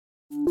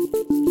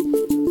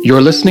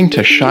You're listening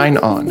to Shine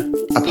On,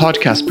 a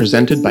podcast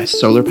presented by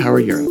Solar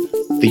Power Europe,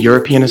 the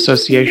European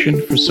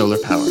Association for Solar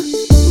Power.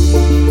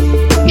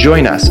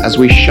 Join us as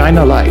we shine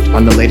a light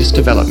on the latest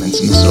developments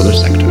in the solar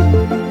sector.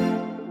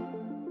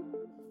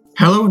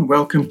 Hello and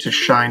welcome to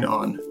Shine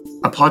On,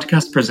 a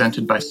podcast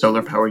presented by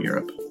Solar Power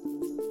Europe.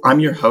 I'm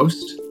your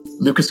host,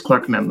 Lucas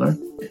Clark-Memler,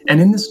 and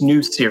in this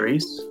new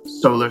series,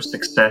 Solar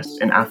Success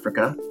in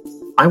Africa,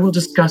 I will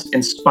discuss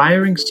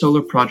inspiring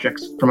solar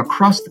projects from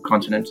across the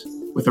continent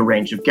with a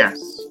range of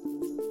guests.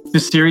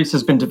 This series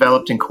has been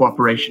developed in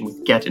cooperation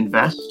with Get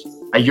Invest,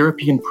 a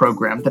European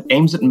program that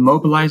aims at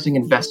mobilizing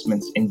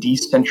investments in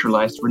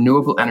decentralized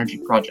renewable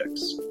energy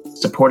projects,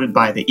 supported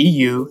by the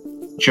EU,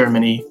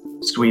 Germany,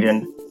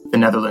 Sweden, the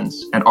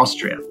Netherlands, and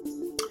Austria.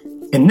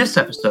 In this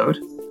episode,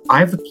 I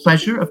have the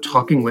pleasure of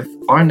talking with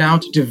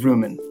Arnoud de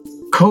Vroomen,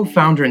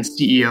 co-founder and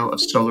CEO of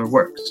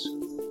SolarWorks.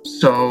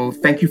 So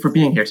thank you for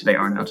being here today,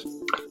 Arnoud.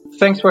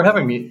 Thanks for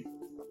having me.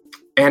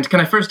 And can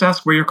I first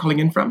ask where you're calling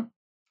in from?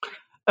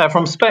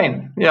 From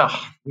Spain. Yeah,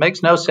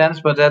 makes no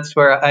sense, but that's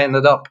where I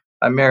ended up.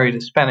 I married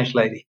a Spanish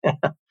lady.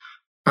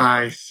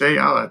 I see.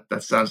 Oh,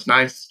 that sounds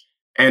nice.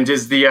 And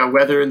is the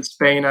weather in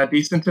Spain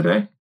decent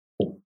today?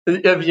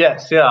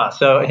 Yes, yeah.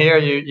 So here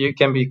you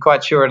can be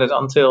quite sure that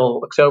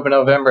until October,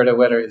 November, the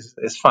weather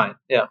is fine.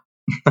 Yeah.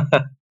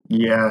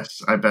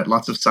 Yes, I bet.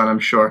 Lots of sun, I'm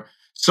sure.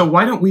 So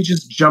why don't we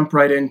just jump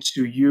right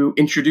into you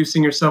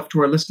introducing yourself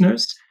to our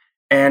listeners?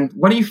 And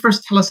why don't you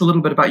first tell us a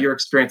little bit about your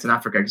experience in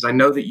Africa? Because I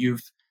know that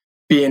you've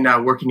been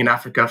working in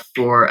Africa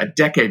for a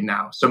decade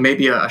now. So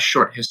maybe a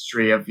short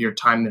history of your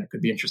time there could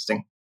be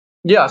interesting.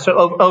 Yeah,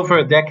 so over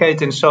a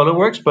decade in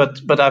SolarWorks,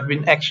 but I've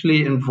been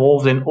actually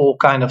involved in all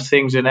kind of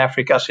things in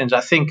Africa since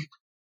I think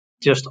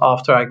just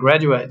after I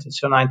graduated,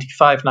 so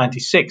 95,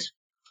 96.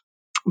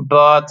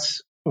 But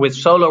with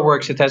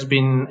SolarWorks, it has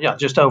been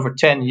just over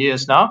 10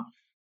 years now.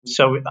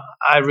 So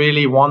I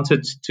really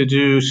wanted to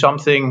do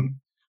something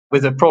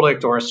with a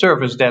product or a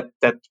service that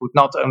would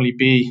not only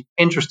be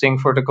interesting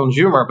for the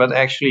consumer, but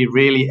actually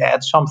really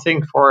add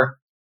something for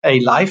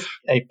a life,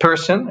 a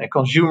person, a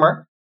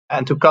consumer.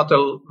 And to cut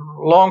a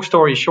long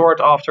story short,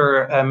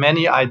 after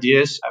many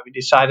ideas, we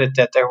decided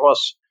that there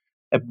was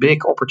a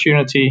big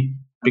opportunity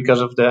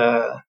because of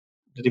the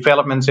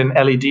developments in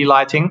LED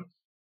lighting,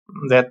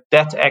 that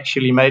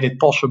actually made it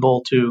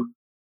possible to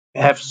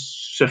have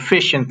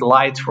sufficient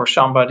light for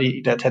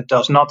somebody that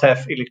does not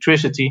have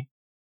electricity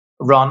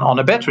run on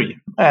a battery.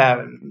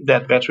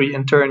 That battery,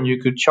 in turn, you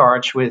could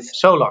charge with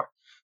solar.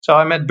 So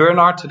I met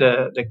Bernard,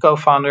 the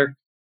co-founder,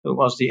 who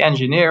was the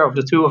engineer of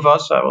the two of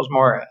us. I was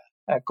more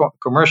a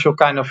commercial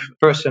kind of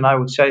person, I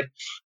would say.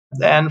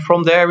 And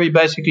from there, we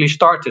basically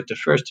started. The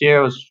first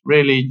year was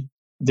really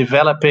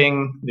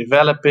developing,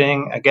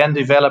 again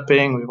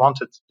developing. We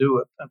wanted to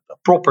do a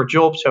proper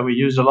job, so we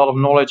used a lot of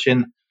knowledge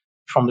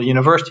from the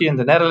university in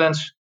the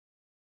Netherlands.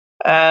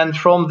 And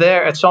from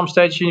there, at some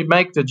stage, you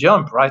make the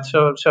jump, right?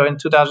 So in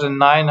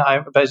 2009, I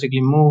basically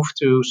moved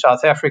to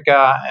South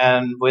Africa,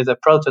 and with a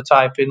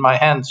prototype in my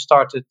hand,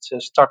 started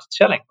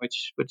selling,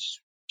 which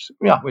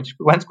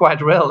went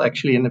quite well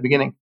actually in the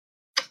beginning.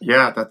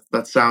 Yeah,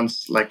 that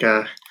sounds like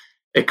a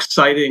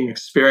exciting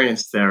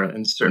experience there,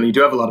 and certainly you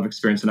do have a lot of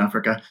experience in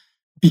Africa.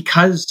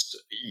 Because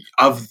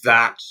of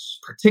that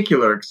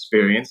particular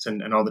experience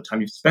and all the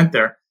time you've spent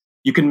there,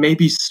 you can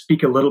maybe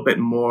speak a little bit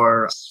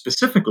more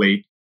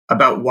specifically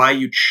about why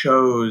you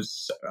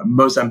chose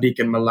Mozambique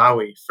and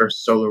Malawi for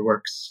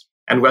SolarWorks,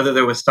 and whether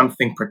there was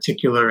something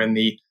particular in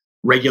the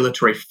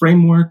regulatory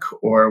framework,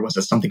 or was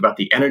it something about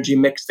the energy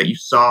mix that you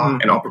saw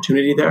an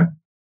opportunity there?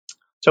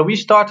 So we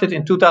started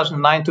in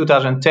 2009,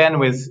 2010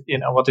 with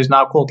what is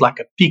now called like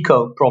a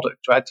Pico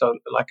product, right? So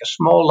like a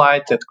small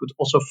light that could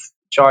also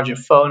charge a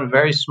phone, a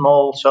very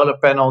small solar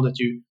panel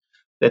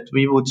that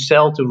we would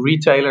sell to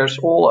retailers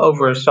all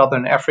over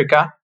Southern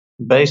Africa.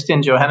 Based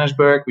in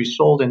Johannesburg, we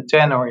sold in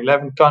 10 or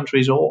 11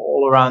 countries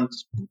all around,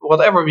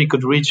 whatever we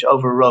could reach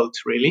over road,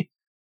 really.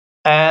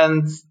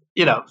 And,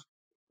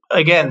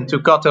 again,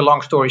 to cut a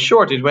long story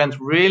short, it went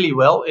really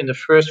well in the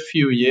first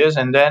few years.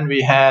 And then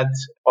we had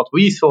what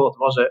we thought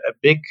was a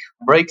big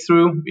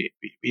breakthrough.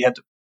 We had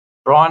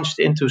branched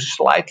into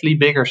slightly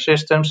bigger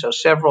systems, so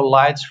several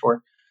lights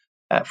for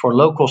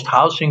low-cost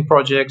housing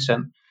projects,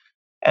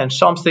 and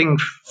something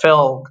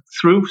fell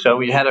through. So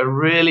we had a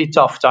really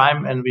tough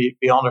time, and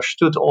we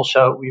understood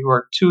also we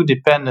were too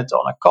dependent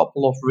on a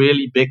couple of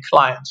really big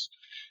clients.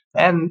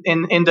 And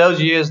in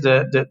those years,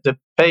 the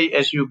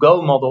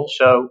pay-as-you-go model,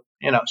 so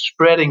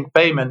spreading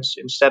payments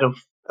instead of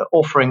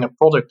offering a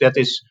product that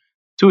is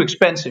too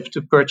expensive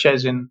to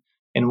purchase in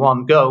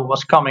one go,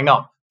 was coming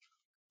up.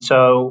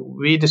 So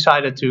we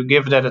decided to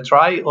give that a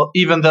try,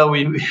 even though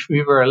we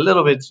were a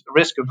little bit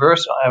risk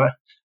averse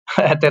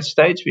at that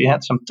stage. We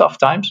had some tough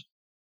times.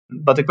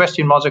 But the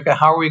question was, okay,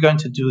 how are we going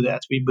to do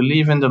that? We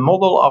believe in the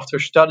model after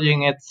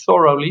studying it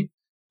thoroughly.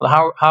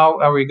 How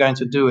are we going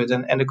to do it?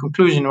 And the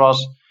conclusion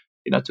was,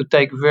 to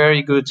take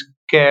very good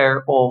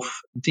care of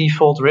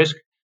default risk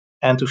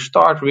and to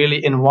start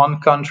really in one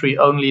country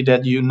only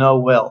that you know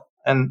well.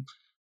 And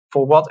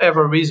for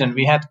whatever reason,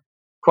 we had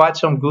quite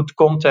some good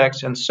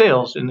contacts and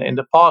sales in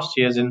the past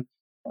years, and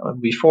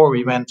before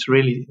we went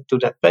really to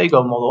that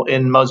PAYGO model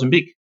in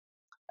Mozambique.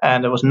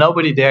 And there was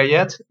nobody there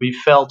yet. We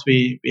felt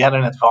we had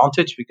an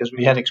advantage because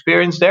we had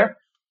experience there.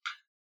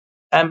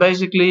 And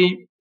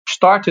basically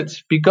started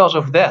because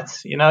of that.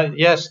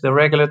 Yes, the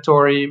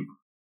regulatory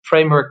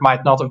framework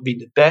might not have been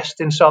the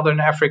best in Southern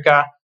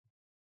Africa.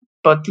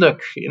 But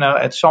look,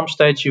 at some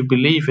stage you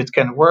believe it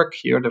can work.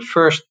 You're the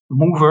first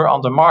mover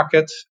on the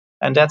market.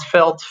 And that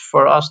felt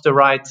for us the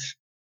right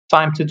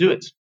time to do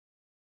it.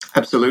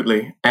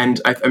 Absolutely.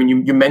 And I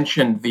mean, you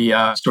mentioned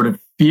the sort of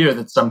fear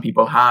that some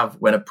people have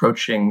when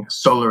approaching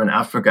solar in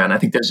Africa. And I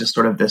think there's just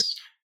sort of this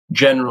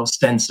general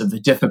sense of the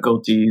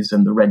difficulties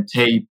and the red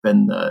tape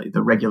and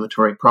the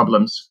regulatory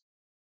problems.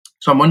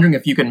 So I'm wondering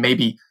if you can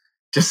maybe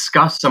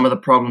discuss some of the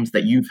problems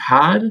that you've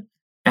had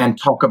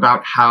and talk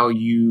about how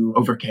you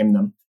overcame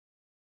them.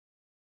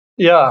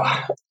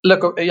 Yeah,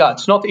 look,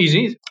 it's not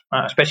easy,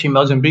 especially in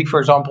Mozambique,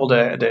 for example.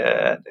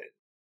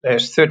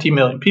 There's 30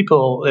 million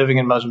people living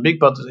in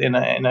Mozambique, but in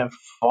a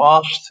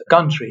vast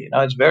country.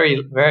 It's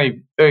very,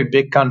 very, very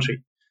big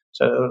country,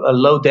 so a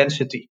low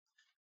density.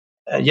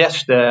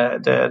 Yes,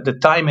 the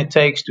time it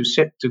takes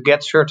to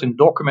get certain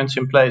documents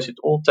in place, it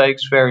all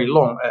takes very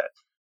long.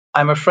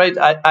 I'm afraid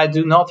I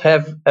do not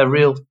have a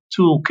real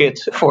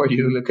toolkit for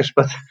you, Lucas,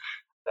 but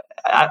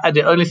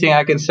the only thing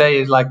I can say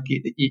is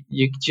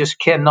you just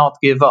cannot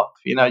give up.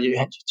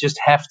 You just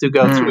have to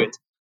go through it.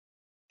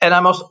 And I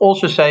must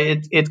also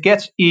say it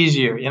gets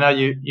easier.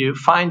 You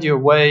find your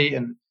way.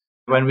 And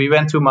when we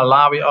went to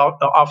Malawi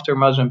after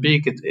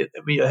Mozambique,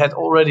 we had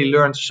already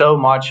learned so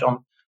much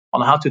on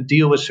how to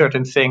deal with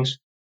certain things.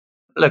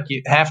 Look,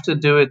 you have to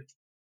do it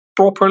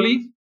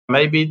properly,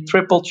 maybe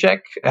triple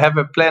check, have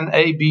a plan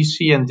A, B,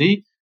 C, and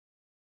D.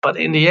 But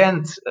in the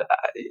end,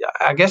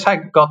 I guess I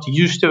got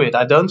used to it.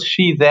 I don't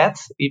see that,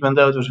 even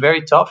though it was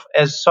very tough,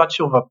 as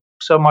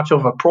so much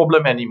of a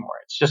problem anymore.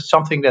 It's just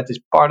something that is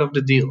part of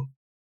the deal.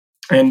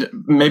 And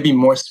maybe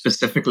more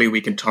specifically,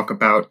 we can talk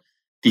about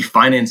the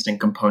financing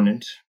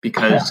component,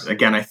 because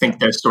again, I think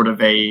there's sort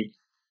of a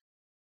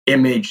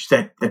image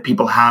that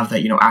people have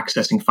that,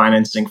 accessing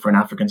financing for an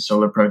African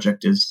solar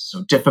project is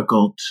so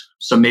difficult.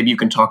 So maybe you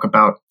can talk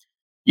about,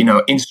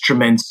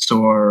 instruments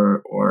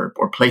or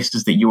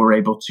places that you were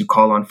able to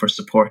call on for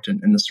support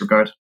in this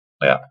regard.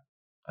 Yeah.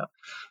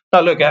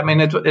 No, look, I mean,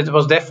 it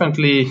was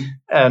definitely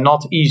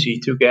not easy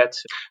to get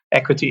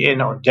equity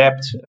in or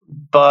debt,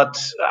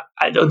 but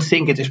I don't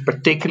think it is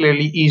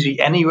particularly easy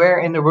anywhere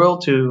in the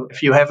world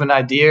if you have an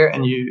idea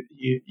and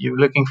you're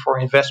looking for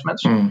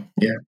investments.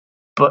 Yeah.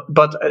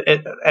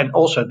 And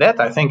also that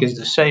I think is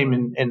the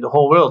same in the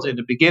whole world. In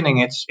the beginning,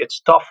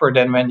 it's tougher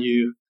than when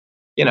you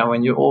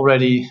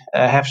already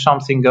have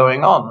something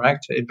going on, right?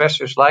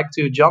 Investors like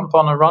to jump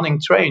on a running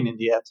train in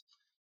the end.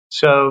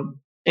 So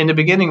in the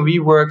beginning, we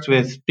worked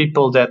with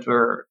people that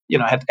were,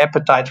 had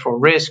appetite for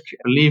risk,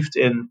 believed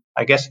in,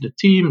 I guess, the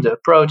team, the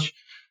approach.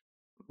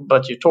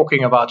 But you're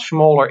talking about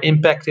smaller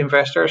impact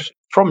investors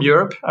from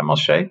Europe, I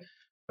must say.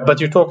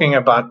 But you're talking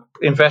about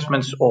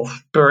investments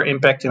of per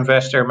impact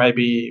investor,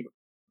 maybe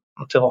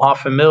until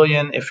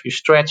 $500,000. If you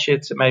stretch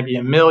it, maybe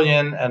 $1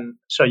 million. And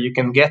so you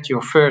can get you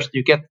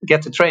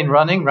get the train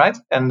running, right?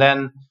 And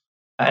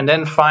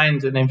then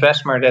find an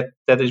investor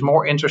that is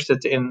more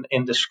interested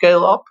in the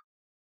scale up.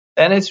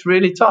 And it's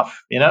really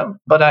tough,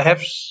 but I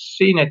have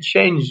seen it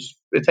change.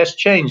 It has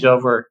changed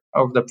over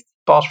the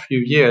past few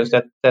years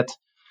that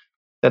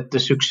the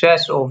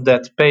success of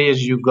that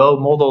pay-as-you-go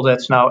model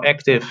that's now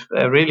active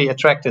really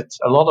attracted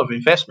a lot of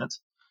investment.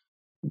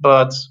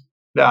 But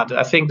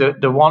I think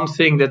the one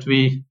thing that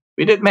we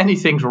did many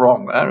things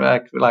wrong.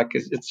 Like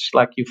it's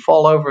like you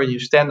fall over, you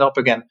stand up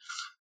again.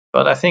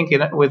 But I think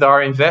with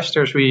our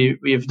investors,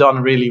 we've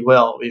done really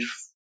well. We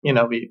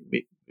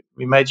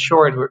made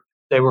sure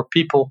they were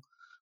people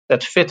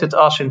that fitted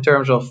us in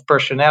terms of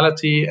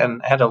personality and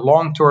had a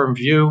long-term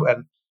view.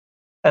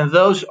 And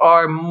those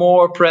are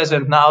more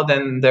present now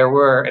than there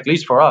were, at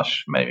least for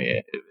us,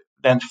 maybe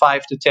than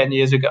 5 to 10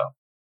 years ago.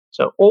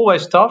 So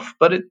always tough,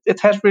 but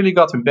it has really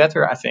gotten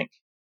better, I think.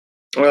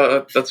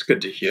 Well, that's good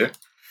to hear.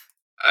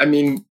 I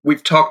mean,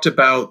 we've talked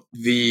about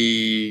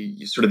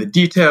the sort of the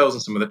details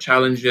and some of the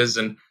challenges,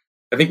 and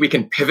I think we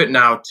can pivot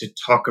now to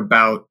talk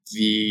about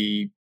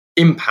the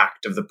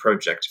impact of the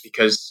project,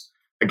 because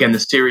again, the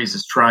series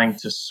is trying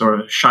to sort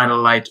of shine a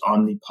light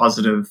on the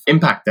positive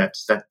impact that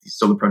these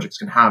solar projects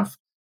can have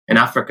in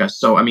Africa.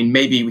 So, I mean,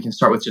 maybe we can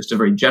start with just a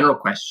very general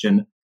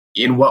question.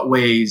 In what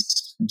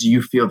ways do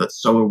you feel that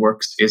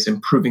SolarWorks is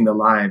improving the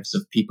lives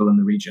of people in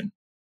the region?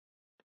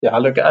 Yeah,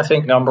 look, I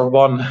think number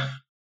one,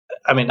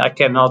 I mean, I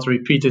cannot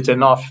repeat it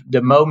enough.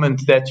 The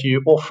moment that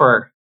you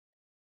offer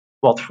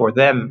for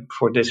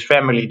this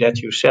family, that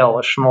you sell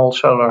a small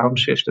solar home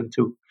system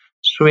to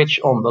switch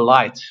on the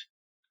light,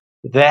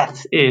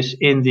 that is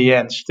in the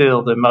end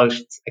still the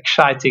most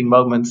exciting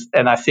moment.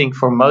 And I think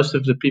for most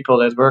of the people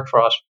that work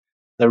for us,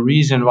 the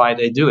reason why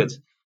they do it.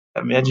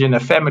 Imagine a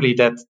family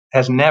that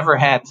has never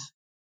had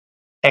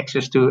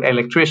access to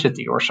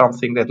electricity or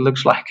something that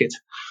looks like it.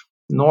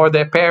 nor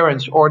their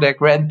parents or their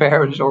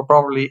grandparents or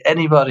probably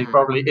anybody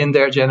probably in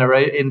their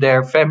in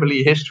their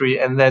family history,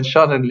 and then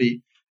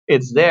suddenly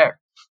it's there.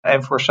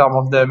 And for some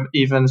of them,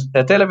 even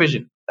a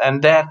television.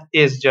 And that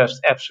is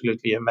just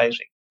absolutely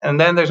amazing. And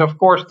then there's, of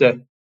course,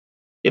 the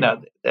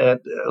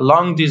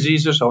lung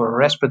diseases or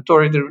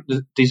respiratory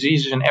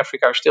diseases in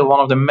Africa are still one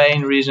of the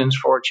main reasons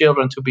for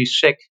children to be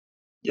sick.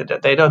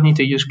 They don't need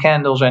to use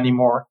candles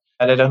anymore.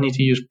 They don't need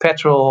to use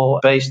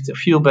petrol-based,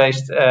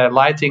 fuel-based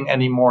lighting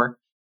anymore.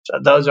 So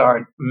those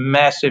are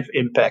massive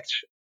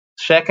impacts.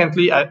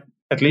 Secondly,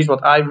 at least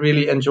what I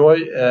really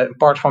enjoy,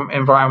 apart from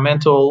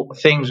environmental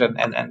things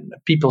and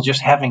people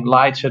just having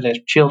light so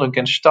that children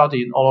can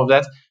study and all of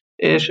that,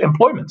 is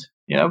employment.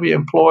 We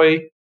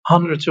employ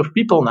hundreds of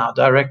people now,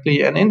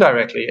 directly and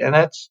indirectly, and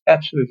that's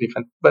absolutely,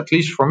 but at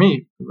least for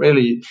me,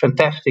 really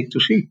fantastic to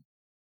see.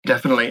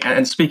 Definitely.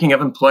 And speaking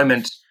of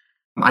employment,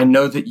 I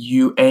know that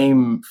you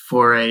aim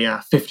for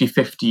a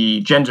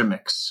 50-50 gender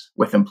mix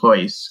with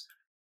employees.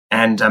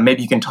 And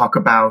maybe you can talk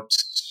about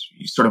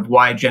sort of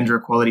why gender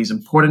equality is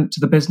important to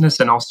the business,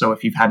 and also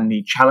if you've had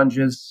any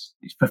challenges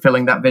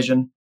fulfilling that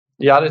vision.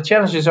 Yeah, the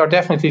challenges are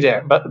definitely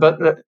there, but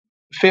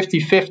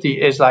 50-50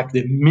 is like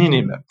the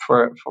minimum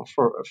for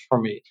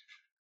me.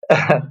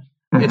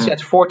 It's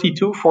at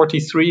 42,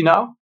 43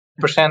 now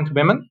 %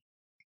 women,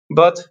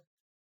 but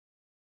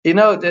this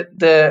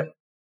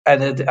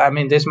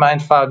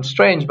might sound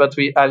strange, but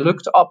I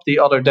looked up the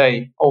other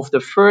day of the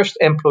first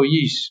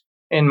employees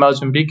in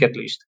Mozambique, at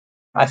least.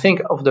 I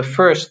think of the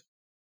first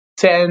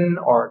 10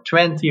 or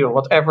 20 or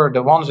whatever,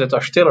 the ones that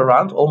are still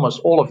around, almost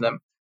all of them,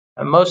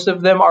 and most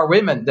of them are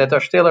women that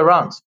are still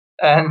around.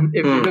 And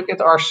if you look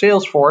at our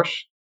sales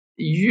force,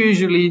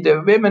 usually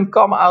the women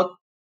come out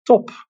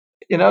top.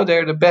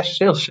 They're the best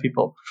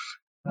salespeople.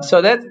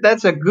 So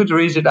that's a good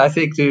reason, I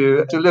think,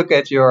 to look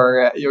at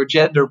your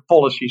gender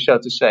policy, so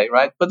to say,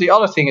 right? But the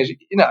other thing is,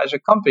 as a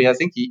company, I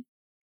think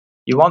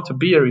you want to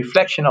be a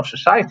reflection of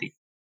society.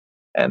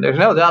 And there's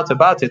no doubt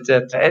about it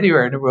that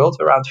anywhere in the world,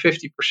 around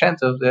 50%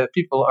 of the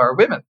people are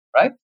women,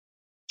 right?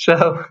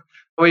 So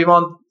we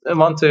want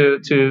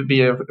to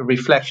be a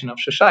reflection of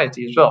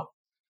society as well.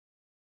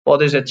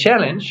 What is a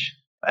challenge,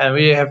 and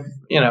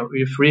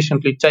we've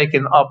recently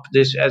taken up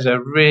this as a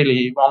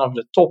really one of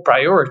the top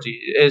priority,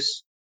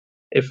 is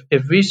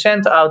if we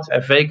send out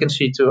a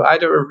vacancy to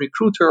either a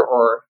recruiter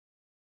or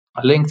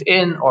a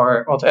LinkedIn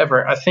or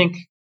whatever, I think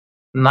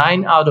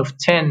 9 out of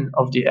 10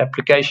 of the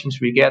applications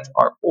we get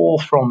are all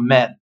from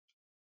men.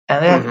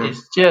 And that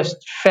is just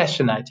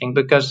fascinating,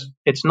 because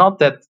it's not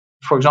that,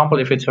 for example,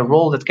 if it's a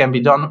role that can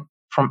be done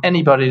from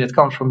anybody that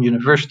comes from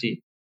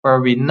university, where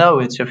we know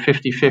it's a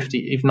 50-50,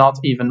 if not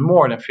even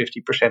more than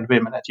 50%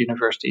 women at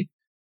university,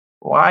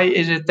 why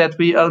is it that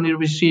we only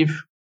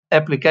receive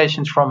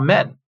applications from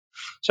men?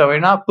 So we're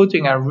now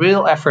putting a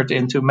real effort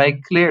in to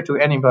make clear to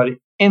anybody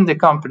in the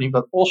company,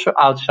 but also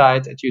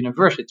outside at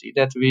university,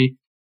 that we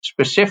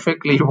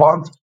specifically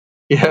want,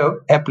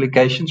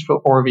 applications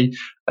for,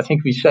 I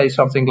think we say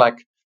something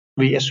like,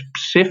 we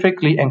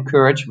specifically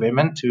encourage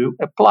women to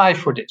apply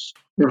for this.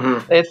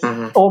 It's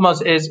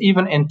almost as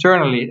even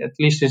internally, at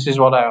least this is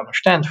what I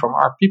understand from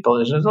our people,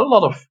 is there's a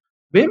lot of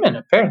women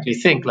apparently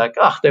think like,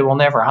 they will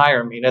never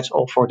hire me. That's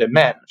all for the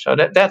men. So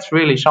that's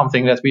really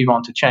something that we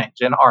want to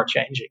change and are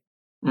changing.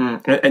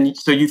 And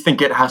so you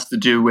think it has to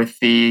do with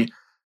the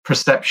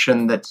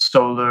perception that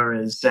solar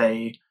is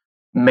a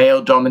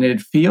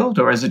male-dominated field,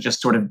 or is it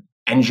just sort of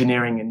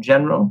engineering in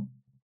general?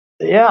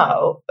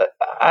 Yeah,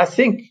 I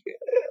think,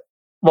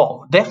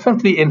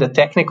 definitely in the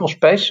technical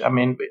space. I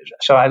mean,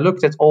 so I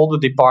looked at all the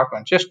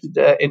departments, just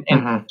in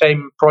the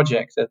same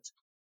project that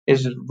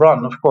is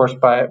run, of course,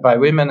 by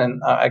women,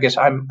 and I guess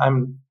I'm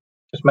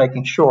just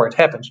making sure it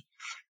happens.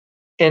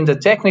 In the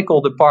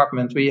technical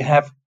department, we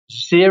have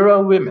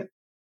 0 women.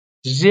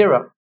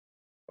 0,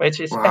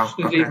 which is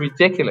absolutely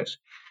ridiculous.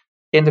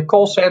 In the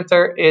call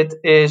center, it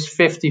is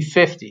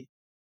 50-50.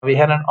 We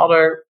had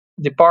another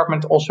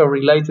department also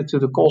related to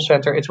the call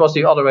center. It was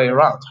the other way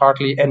around,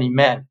 hardly any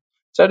men.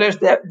 So there's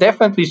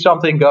definitely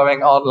something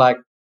going on, like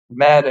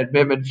men and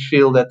women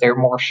feel that they're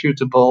more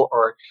suitable,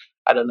 or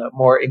I don't know,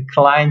 more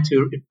inclined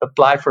to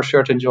apply for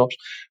certain jobs.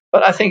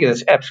 But I think it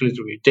is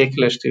absolutely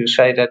ridiculous to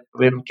say that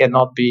women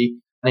cannot be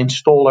an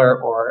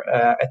installer or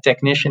a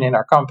technician in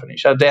our company.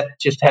 So that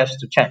just has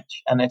to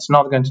change, and it's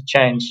not going to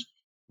change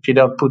if you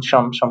don't put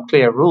some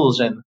clear rules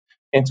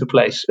into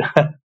place.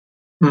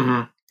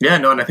 Yeah,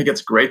 no, and I think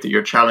it's great that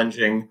you're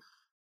challenging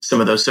some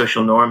of those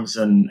social norms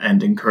and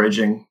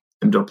encouraging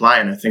them to apply.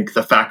 And I think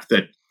the fact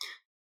that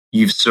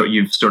you've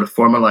sort of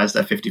formalized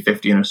that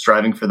 50-50 and are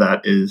striving for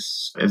that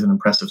is an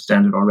impressive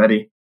standard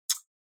already.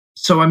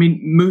 So, I mean,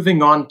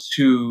 moving on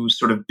to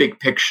sort of big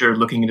picture,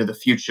 looking into the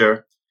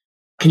future,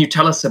 can you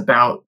tell us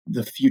about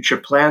the future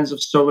plans of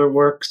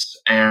SolarWorks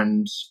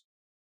and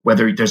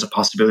whether there's a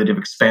possibility of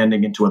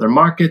expanding into other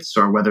markets,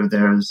 or whether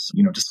there's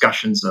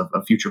discussions of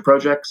future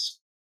projects?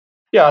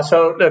 Yeah,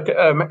 so look,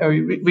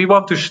 we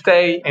want to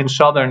stay in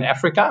Southern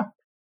Africa.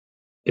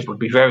 It would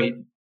be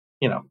very,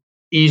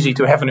 easy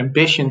to have an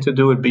ambition to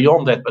do it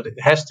beyond that, but it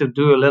has to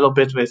do a little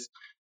bit with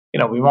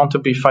we want to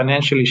be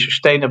financially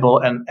sustainable,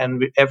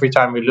 and every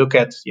time we look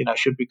at,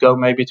 should we go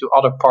maybe to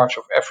other parts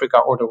of Africa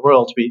or the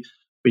world, we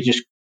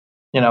just,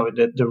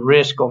 the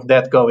risk of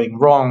that going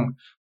wrong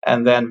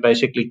and then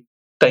basically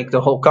take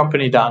the whole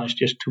company down is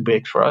just too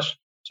big for us.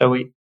 So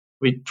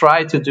we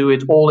try to do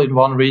it all in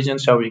one region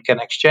so we can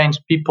exchange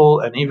people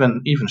and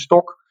even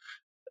stock.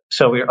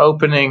 So we're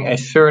opening a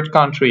third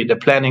country. The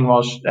planning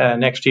was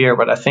next year,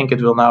 but I think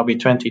it will now be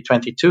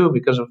 2022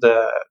 because of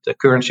the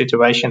current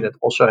situation that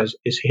also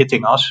is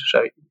hitting us.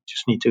 So you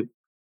just need to,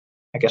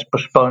 I guess,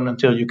 postpone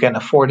until you can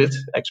afford it,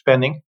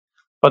 expanding.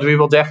 But we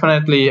will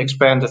definitely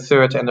expand the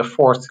third and the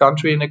fourth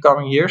country in the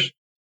coming years.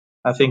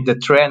 I think the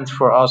trend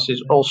for us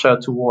is also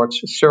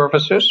towards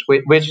services.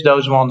 Which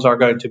those ones are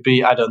going to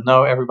be, I don't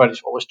know.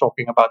 Everybody's always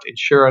talking about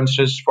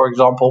insurances, for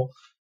example.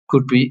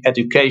 Could be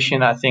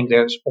education. I think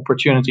there's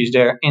opportunities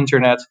there.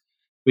 Internet.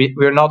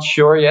 We're not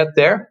sure yet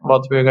there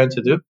what we're going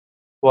to do.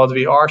 What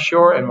we are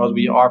sure and what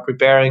we are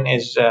preparing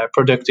is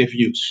productive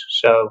use.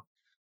 So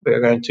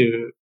we're going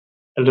to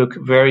look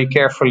very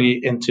carefully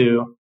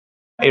into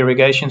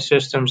irrigation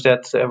systems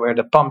that where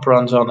the pump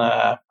runs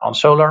on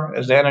solar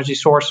as the energy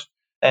source,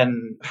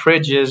 and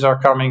fridges are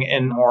coming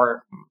in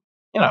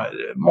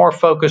more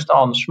focused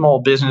on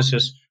small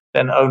businesses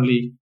than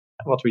only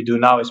what we do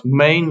now is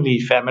mainly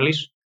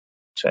families,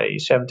 say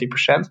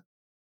 70%.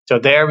 So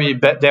there we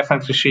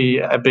definitely see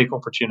a big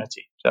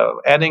opportunity.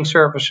 So adding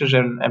services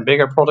and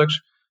bigger products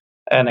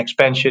and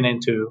expansion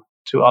into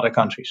other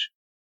countries.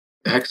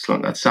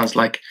 Excellent. That sounds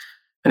like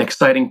an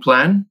exciting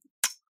plan.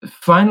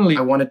 Finally,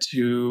 I wanted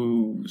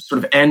to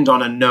sort of end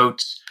on a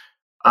note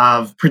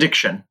of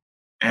prediction.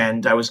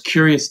 And I was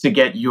curious to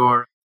get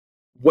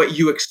what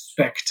you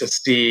expect to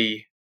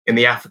see in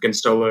the African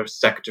solar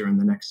sector in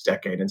the next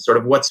decade, and sort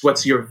of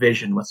what's your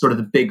vision? What's sort of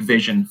the big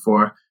vision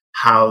for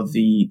how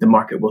the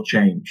market will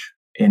change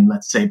in,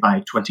 let's say, by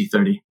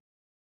 2030?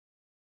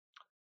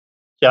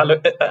 Yeah,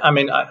 look, I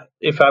mean,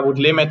 if I would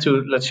limit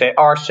to, let's say,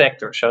 our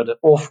sector, so the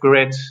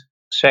off-grid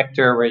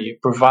sector where you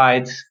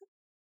provide,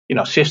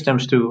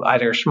 systems to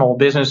either small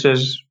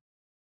businesses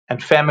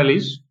and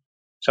families.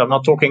 So I'm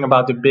not talking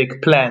about the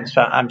big plants.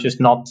 I'm just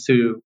not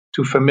too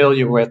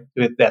familiar with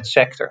that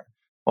sector.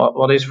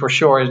 What is for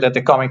sure is that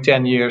the coming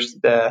 10 years,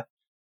 the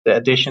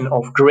addition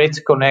of grid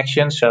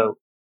connections, so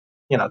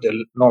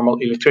the normal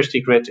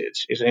electricity grid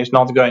is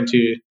not going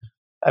to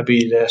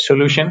be the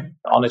solution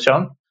on its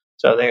own.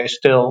 So there is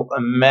still a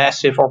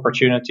massive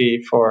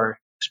opportunity for,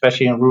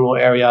 especially in rural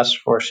areas,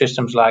 for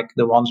systems like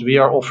the ones we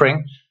are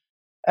offering.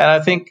 And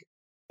I think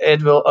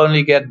it will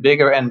only get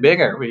bigger and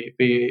bigger.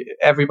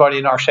 Everybody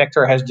in our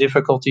sector has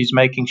difficulties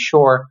making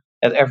sure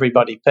that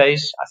everybody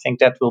pays. I think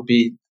that will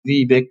be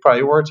the big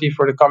priority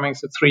for the coming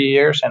 3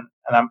 years. And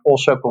I'm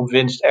also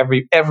convinced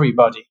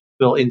everybody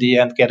will in the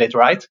end get it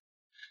right.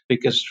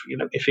 Because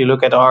if you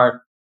look at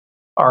our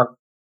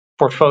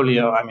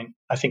portfolio, I mean,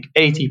 I think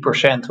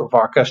 80% of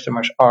our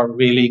customers are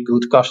really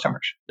good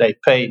customers. They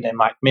pay. They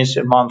might miss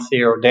a month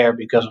here or there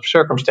because of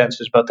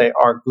circumstances, but they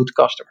are good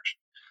customers.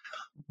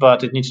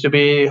 But it needs to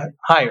be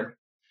higher.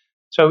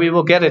 So we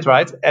will get it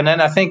right. And then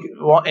I think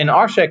in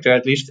our sector,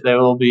 at least, there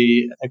will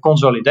be a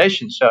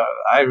consolidation. So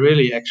I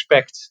really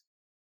expect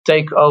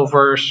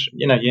takeovers.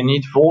 You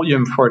need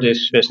volume for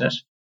this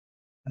business.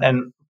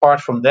 And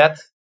apart from that,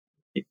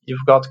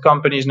 you've got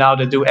companies now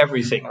that do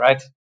everything,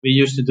 right? We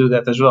used to do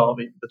that as well,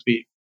 but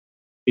we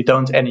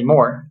don't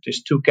anymore. It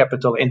is too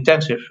capital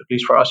intensive, at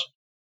least for us.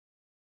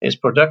 It's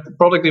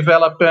product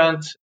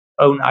development,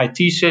 own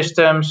IT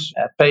systems,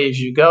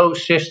 pay-as-you-go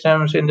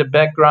systems in the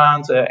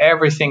background,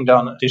 everything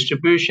done,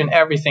 distribution,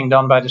 everything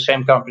done by the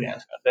same company.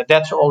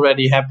 That's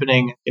already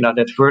happening.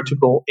 That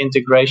vertical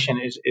integration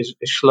is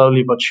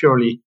slowly but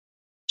surely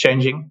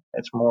changing.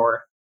 It's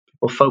more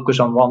people focus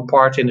on one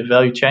part in the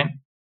value chain.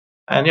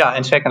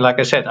 And second, like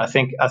I said, I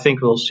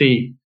think we'll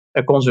see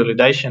a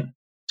consolidation,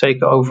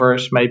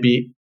 takeovers,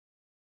 maybe.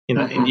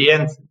 In the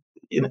end,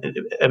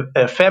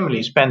 a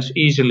family spends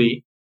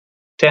easily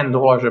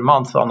 $10 a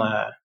month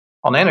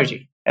on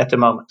energy at the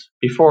moment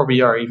before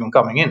we are even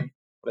coming in.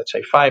 Let's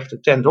say $5 to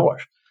 $10.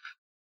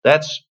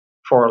 That's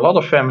for a lot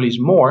of families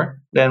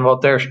more than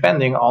what they're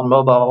spending on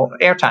mobile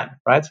airtime,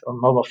 right? On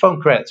mobile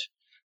phone credits.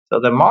 So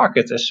the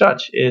market as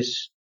such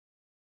is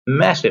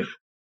massive.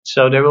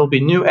 So there will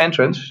be new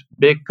entrants,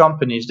 big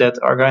companies that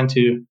are going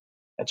to,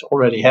 it's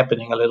already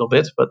happening a little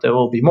bit, but there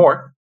will be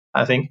more,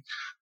 I think,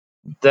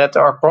 that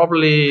are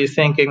probably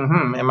thinking,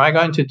 am I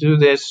going to do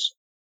this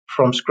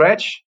from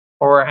scratch,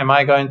 or am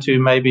I going to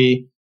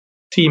maybe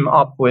team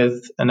up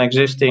with an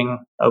existing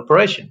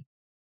operation?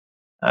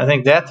 I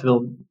think that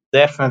will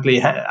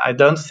definitely, I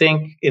don't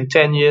think in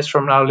 10 years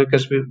from now,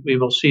 Lucas, we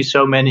will see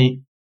so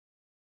many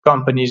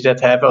companies that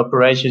have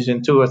operations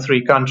in 2 or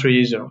 3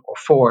 countries or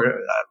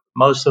 4.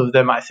 Most of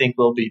them, I think,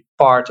 will be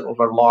part of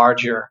a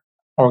larger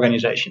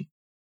organization.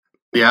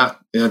 Yeah,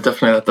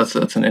 definitely.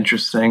 That's an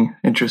interesting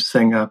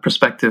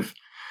perspective.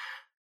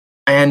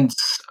 And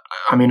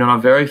I mean, on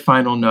a very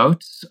final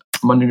note,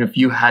 I'm wondering if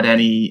you had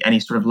any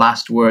sort of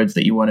last words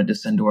that you wanted to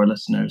send to our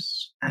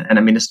listeners, and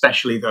I mean,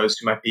 especially those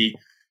who might be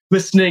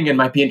listening and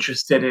might be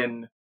interested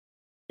in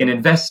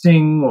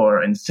investing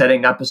or in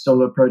setting up a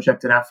solar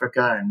project in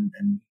Africa, and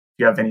if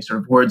you have any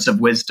sort of words of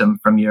wisdom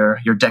from your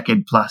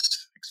decade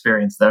plus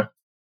experience there.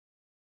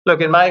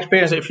 Look, in my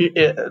experience,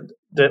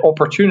 the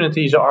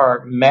opportunities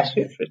are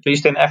massive, at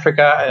least in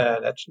Africa.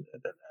 That's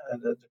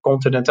the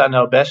continent I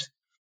know best.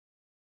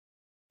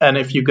 And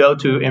if you go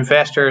to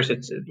investors,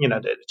 it's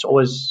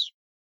always,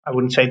 I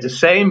wouldn't say the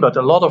same, but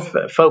a lot of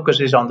focus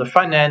is on the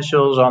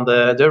financials, on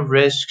the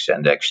risks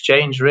and the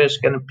exchange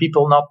risk, and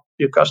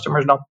your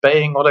customers not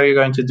paying. What are you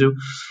going to do?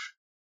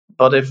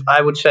 But if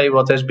I would say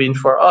what has been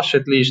for us,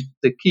 at least,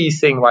 the key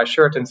thing why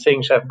certain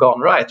things have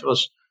gone right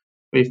was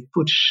we've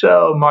put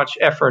so much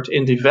effort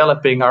in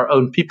developing our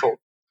own people.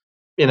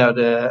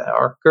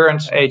 Our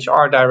current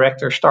HR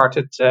director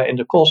started in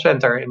the call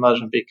center in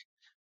Mozambique.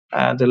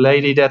 The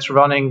lady that's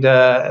running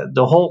the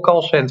whole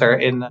call center,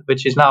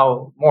 which is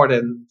now more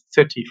than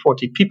 30,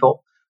 40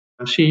 people,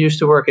 she used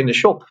to work in the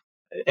shop.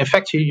 In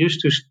fact,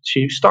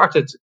 she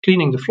started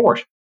cleaning the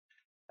floors.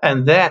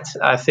 And that,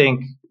 I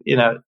think,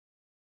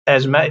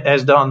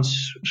 has done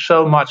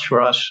so much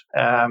for us.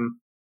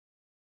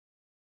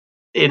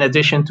 In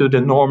addition to the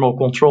normal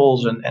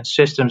controls and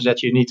systems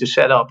that you need to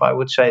set up, I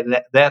would say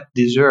that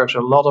deserves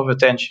a lot of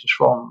attention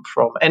from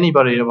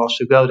anybody that wants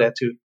to go there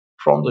to,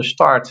 from the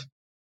start,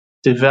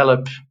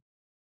 develop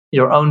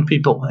your own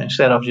people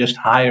instead of just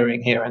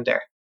hiring here and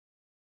there.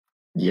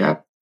 Yeah,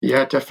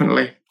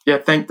 definitely. Yeah,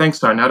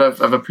 thanks, Arnaud.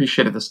 I've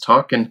appreciated this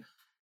talk, and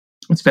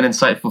it's been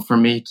insightful for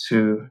me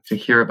to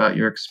hear about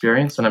your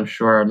experience, and I'm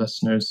sure our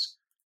listeners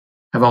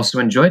have also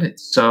enjoyed it.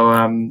 So,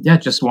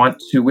 just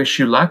want to wish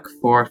you luck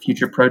for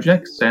future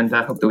projects, and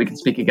I hope that we can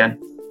speak again.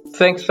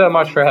 Thanks so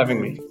much for having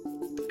me.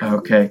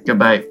 Okay,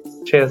 goodbye.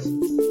 Cheers.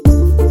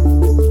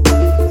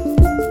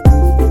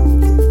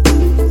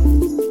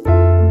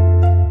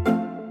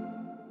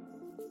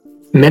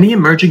 Many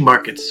emerging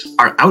markets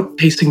are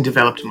outpacing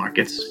developed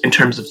markets in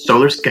terms of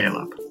solar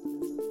scale-up,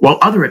 while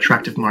other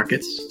attractive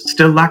markets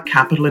still lack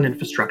capital and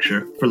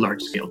infrastructure for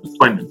large-scale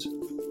deployment.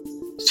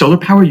 Solar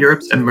Power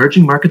Europe's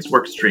Emerging Markets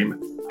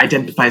workstream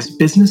identifies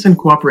business and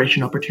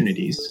cooperation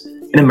opportunities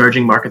in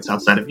emerging markets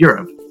outside of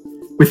Europe,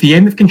 with the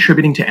aim of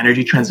contributing to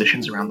energy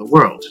transitions around the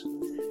world.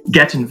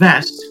 Get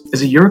Invest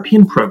is a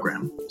European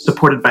program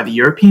supported by the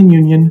European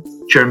Union,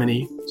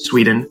 Germany,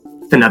 Sweden,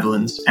 the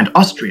Netherlands, and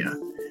Austria,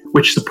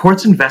 which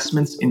supports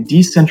investments in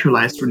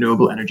decentralized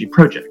renewable energy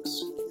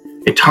projects.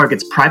 It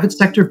targets private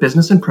sector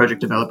business and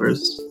project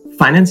developers,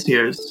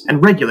 financiers,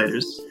 and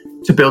regulators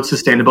to build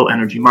sustainable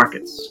energy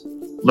markets.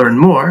 Learn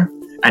more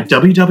at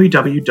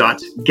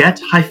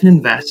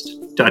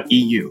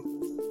www.get-invest.eu.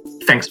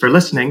 Thanks for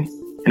listening,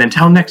 and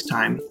until next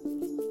time,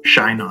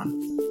 shine on.